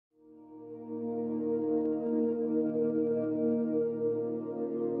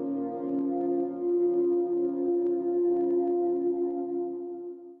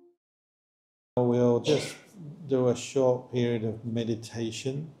we'll just do a short period of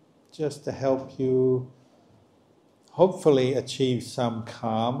meditation just to help you hopefully achieve some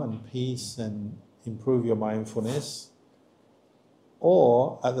calm and peace and improve your mindfulness,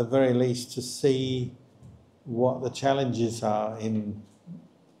 or at the very least to see what the challenges are in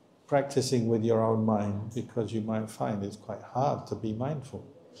practicing with your own mind, because you might find it's quite hard to be mindful.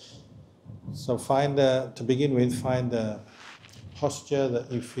 So to begin with, find a posture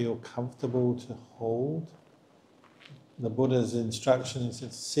that you feel comfortable to hold. The Buddha's instruction is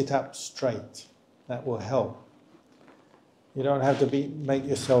to sit up straight. That will help. You don't have to make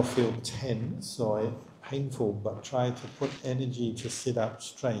yourself feel tense or painful, but try to put energy to sit up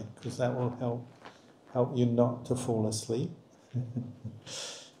straight, because that will help you not to fall asleep.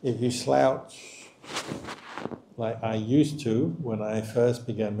 If you slouch, like I used to when I first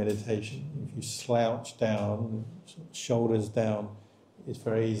began meditation, if you slouch down, shoulders down, it's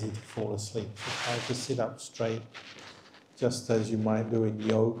very easy to fall asleep. So try to sit up straight, just as you might do in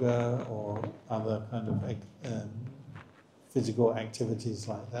yoga or other kind of physical activities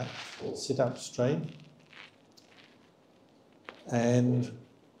like that. Sit up straight and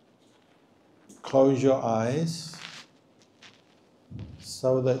close your eyes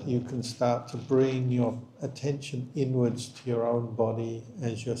so that you can start to bring your attention inwards to your own body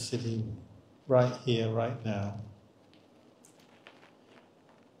as you're sitting right here, right now.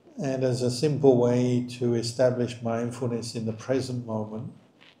 And as a simple way to establish mindfulness in the present moment,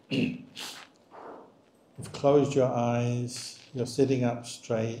 you've closed your eyes, you're sitting up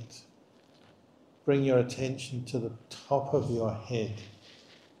straight, bring your attention to the top of your head.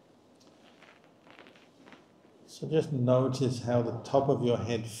 So just notice how the top of your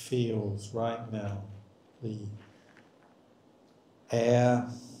head feels right now. The air,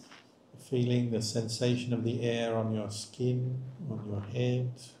 feeling the sensation of the air on your skin, on your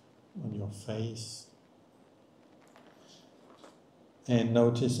head, on your face. And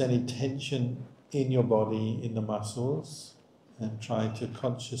notice any tension in your body, in the muscles, and try to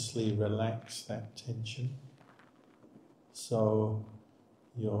consciously relax that tension. So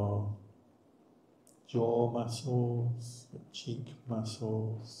your jaw muscles, your cheek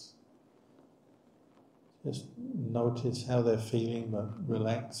muscles, just notice how they're feeling, but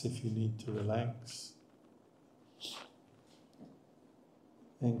relax if you need to relax.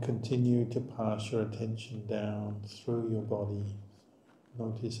 And continue to pass your attention down through your body.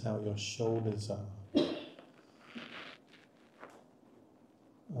 Notice how your shoulders are.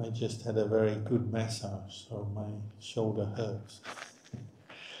 I just had a very good massage, so my shoulder hurts.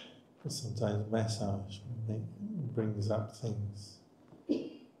 Sometimes massage brings up things.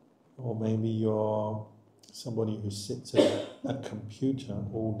 Or maybe you're somebody who sits at a computer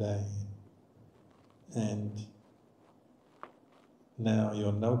all day, and now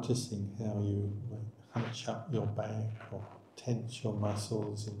you're noticing how you hunch up your back or tense your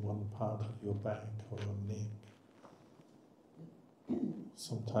muscles in one part of your back or your neck.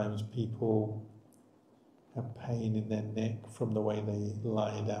 Sometimes people have pain in their neck from the way they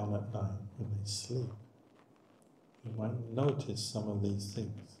lie down at night when they sleep. You might notice some of these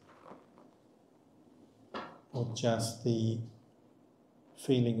things. Or just the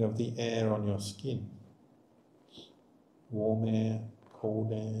feeling of the air on your skin. Warm air,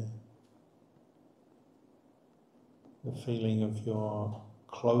 cold air. The feeling of your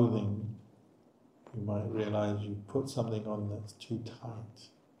clothing. You might realize you put something on that's too tight.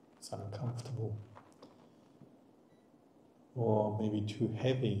 It's uncomfortable. Or maybe too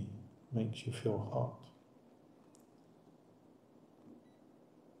heavy, makes you feel hot.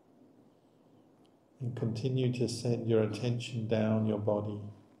 And continue to send your attention down your body.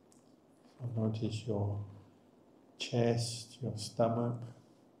 So notice your chest, your stomach,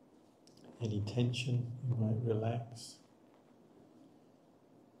 any tension you might relax.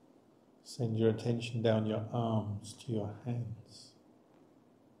 Send your attention down your arms to your hands.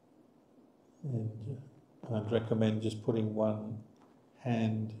 And I'd recommend just putting one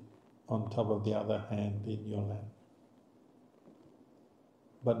hand on top of the other hand in your lap.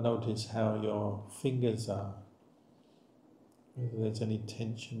 But notice how your fingers are, whether there's any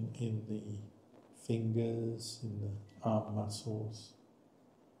tension in the fingers, in the arm muscles.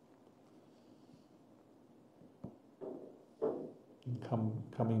 And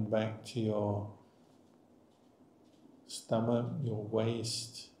coming back to your stomach, your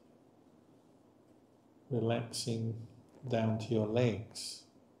waist, relaxing down to your legs.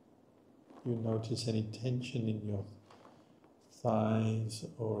 You notice any tension in your thighs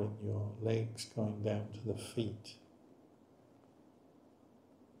or in your legs going down to the feet.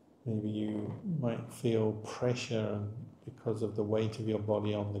 Maybe you might feel pressure because of the weight of your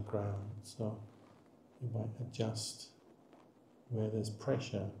body on the ground. So You might adjust where there's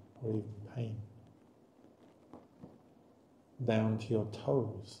pressure or even pain, down to your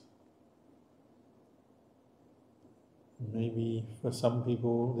toes. Maybe for some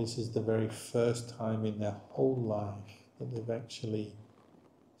people this is the very first time in their whole life that they've actually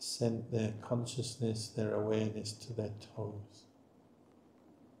sent their consciousness, their awareness to their toes.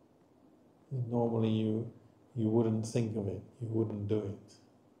 Normally you wouldn't think of it, you wouldn't do it.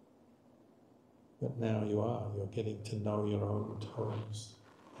 But now you're getting to know your own toes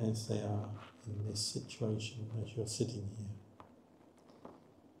as they are in this situation as you're sitting here.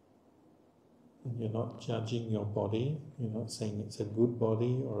 And you're not judging your body, you're not saying it's a good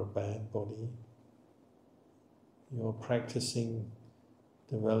body or a bad body. You're practicing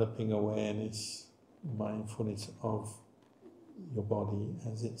developing awareness, mindfulness of your body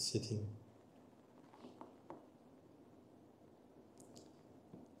as it's sitting.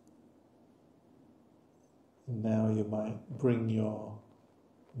 And now you might bring your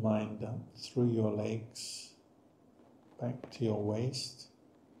mind up through your legs, back to your waist,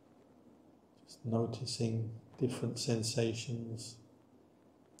 just noticing different sensations.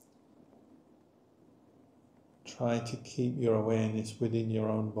 Try to keep your awareness within your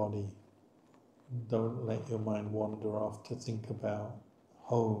own body. Don't let your mind wander off to think about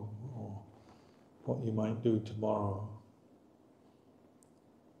home or what you might do tomorrow.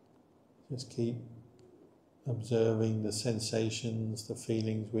 Just keep observing the sensations, the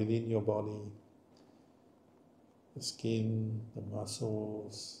feelings within your body, the skin, the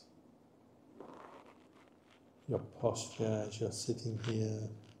muscles, your posture as you're sitting here,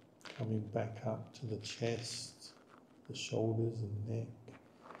 coming back up to the chest, the shoulders and neck,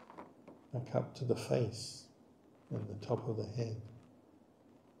 back up to the face and the top of the head.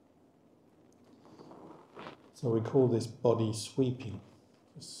 So we call this body sweeping.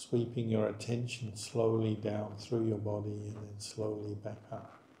 Just sweeping your attention slowly down through your body and then slowly back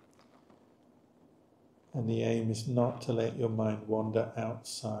up. And the aim is not to let your mind wander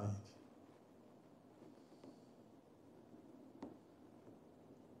outside.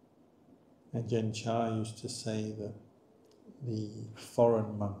 Ajahn Chah used to say that the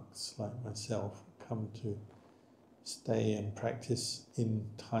foreign monks like myself come to stay and practice in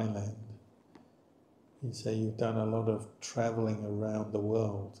Thailand. He'd say, you've done a lot of travelling around the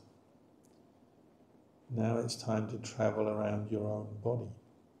world. Now it's time to travel around your own body.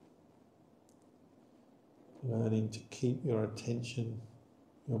 Learning to keep your attention,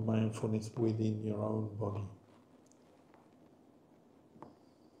 your mindfulness within your own body.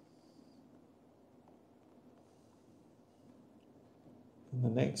 And the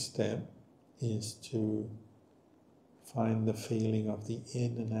next step is to find the feeling of the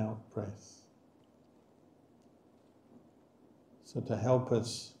in and out breath. So to help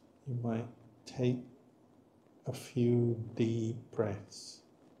us, you might take a few deep breaths,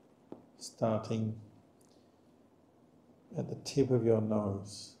 starting at the tip of your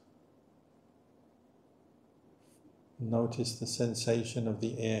nose. Notice the sensation of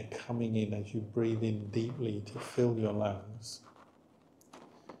the air coming in as you breathe in deeply to fill your lungs.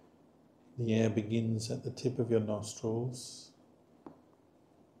 The air begins at the tip of your nostrils,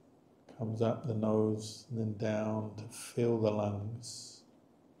 comes up the nose and then down to fill the lungs.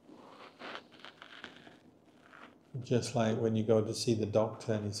 Just like when you go to see the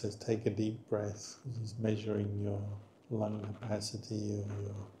doctor and he says take a deep breath, he's measuring your lung capacity or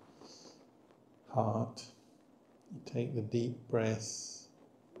your heart. You take the deep breath,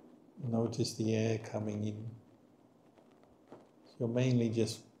 notice the air coming in. So you're mainly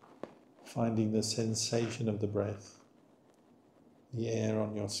just finding the sensation of the breath. The air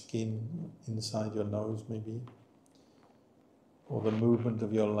on your skin, inside your nose maybe, or the movement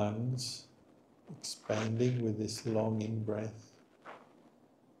of your lungs, expanding with this long in-breath.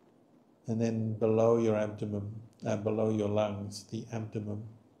 And then below your abdomen, below your lungs, the abdomen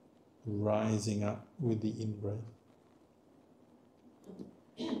rising up with the in-breath.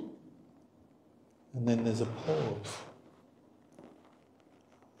 And then there's a pause,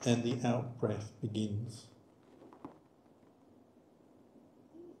 and the out-breath begins.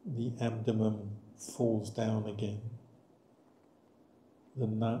 The abdomen falls down again.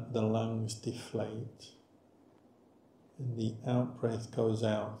 The lungs deflate. And the out-breath goes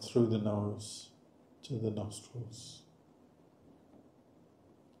out through the nose to the nostrils.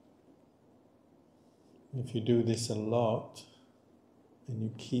 If you do this a lot, and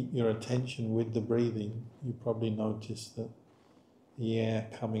you keep your attention with the breathing, you probably notice that the air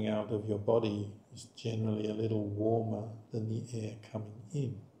coming out of your body is generally a little warmer than the air coming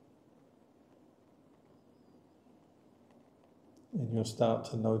in. And you'll start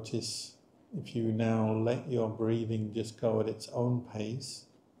to notice if you now let your breathing just go at its own pace,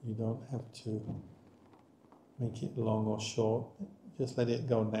 you don't have to make it long or short, just let it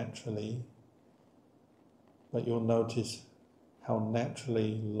go naturally, but you'll notice how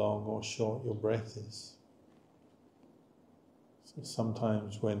naturally long or short your breath is. So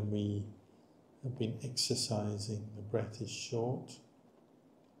sometimes when we have been exercising, the breath is short.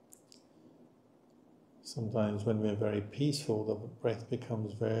 Sometimes when we're very peaceful, the breath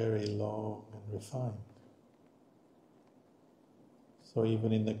becomes very long and refined. So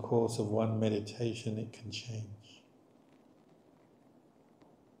even in the course of one meditation, it can change.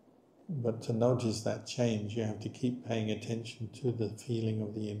 But to notice that change, you have to keep paying attention to the feeling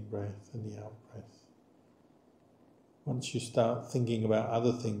of the in-breath and the out-breath. Once you start thinking about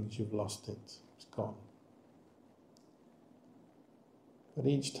other things, you've lost it. It's gone. But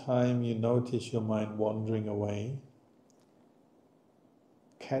each time you notice your mind wandering away,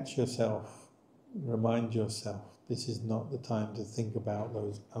 catch yourself, remind yourself, this is not the time to think about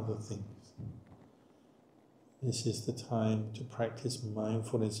those other things. This is the time to practice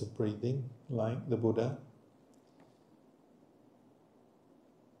mindfulness of breathing, like the Buddha.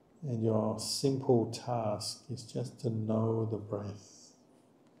 And your simple task is just to know the breath.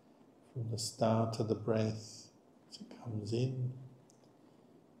 From the start of the breath, as it comes in,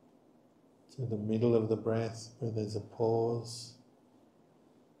 to the middle of the breath where there's a pause,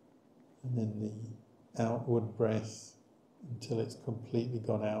 and then the outward breath until it's completely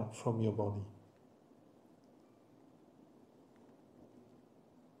gone out from your body.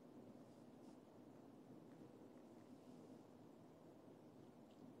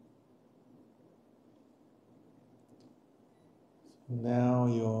 So now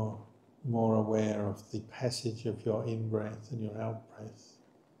you're more aware of the passage of your in-breath and your out-breath.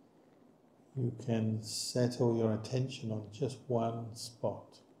 You can settle your attention on just one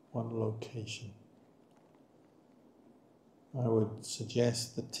spot, one location. I would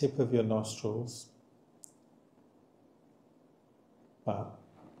suggest the tip of your nostrils, but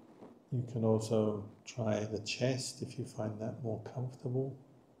you can also try the chest if you find that more comfortable,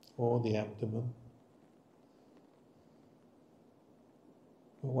 or the abdomen.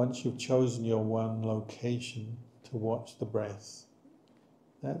 But once you've chosen your one location to watch the breath,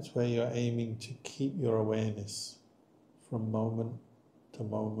 that's where you're aiming to keep your awareness from moment to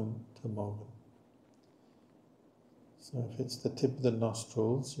moment to moment. So if it's the tip of the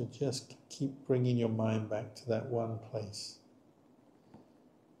nostrils, you just keep bringing your mind back to that one place.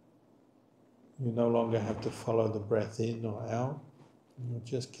 You no longer have to follow the breath in or out. You're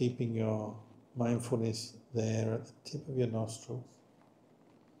just keeping your mindfulness there at the tip of your nostrils.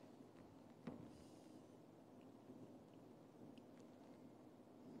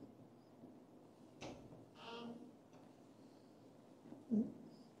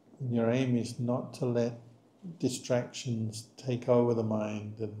 And your aim is not to let distractions take over the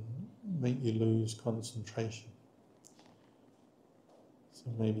mind and make you lose concentration. So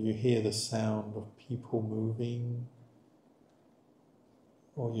maybe you hear the sound of people moving,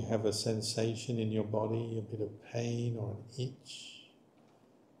 or you have a sensation in your body, a bit of pain or an itch,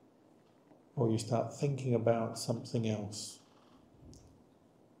 or you start thinking about something else.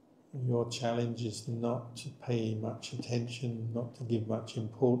 Your challenge is not to pay much attention, not to give much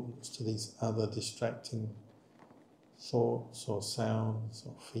importance to these other distracting thoughts or sounds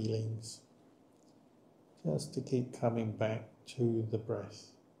or feelings. Just to keep coming back to the breath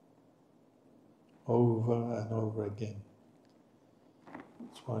over and over again.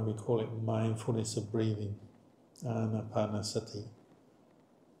 That's why we call it mindfulness of breathing, anapanasati.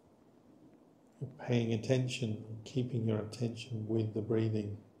 You're paying attention, keeping your attention with the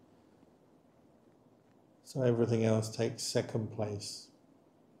breathing. So everything else takes second place.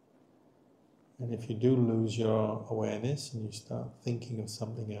 And if you do lose your awareness and you start thinking of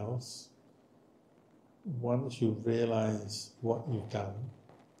something else, once you realize what you've done,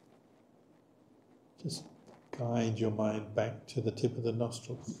 just guide your mind back to the tip of the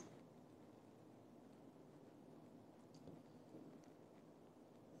nostrils.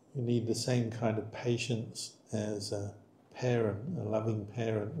 You need the same kind of patience as a parent, a loving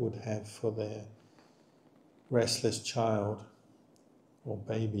parent would have for their restless child or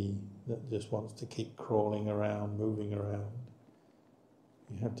baby that just wants to keep crawling around, moving around.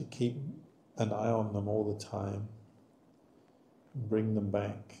 You have to keep an eye on them all the time, bring them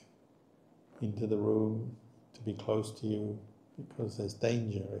back into the room to be close to you, because there's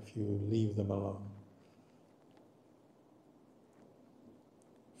danger if you leave them alone.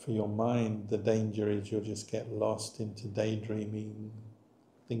 For your mind, the danger is you'll just get lost into daydreaming,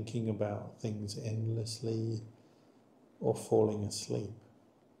 thinking about things endlessly, or falling asleep.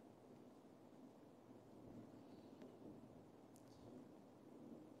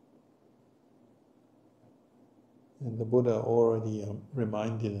 And the Buddha already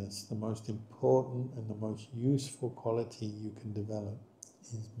reminded us the most important and the most useful quality you can develop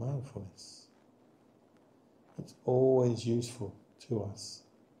is mindfulness. It's always useful to us.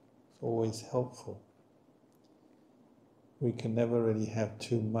 It's always helpful. We can never really have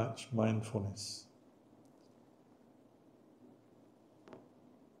too much mindfulness.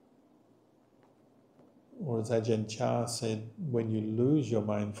 Or as Ajahn Chah said, when you lose your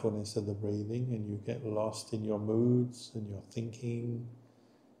mindfulness of the breathing and you get lost in your moods and your thinking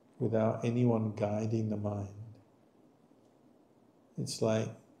without anyone guiding the mind, it's like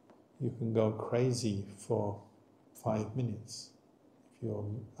you can go crazy for 5 minutes. If you're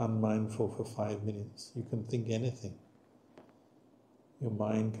unmindful for 5 minutes, you can think anything. Your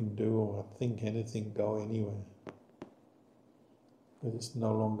mind can do or think anything, go anywhere, but it's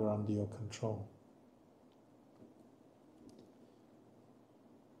no longer under your control.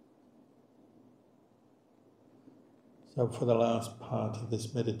 So for the last part of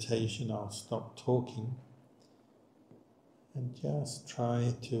this meditation, I'll stop talking and just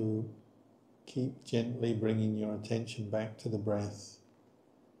try to keep gently bringing your attention back to the breath.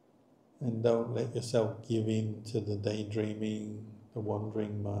 And don't let yourself give in to the daydreaming, the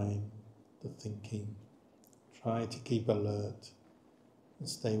wandering mind, the thinking. Try to keep alert and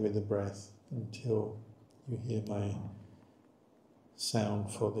stay with the breath until you hear my sound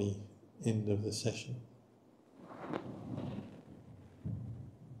for the end of the session.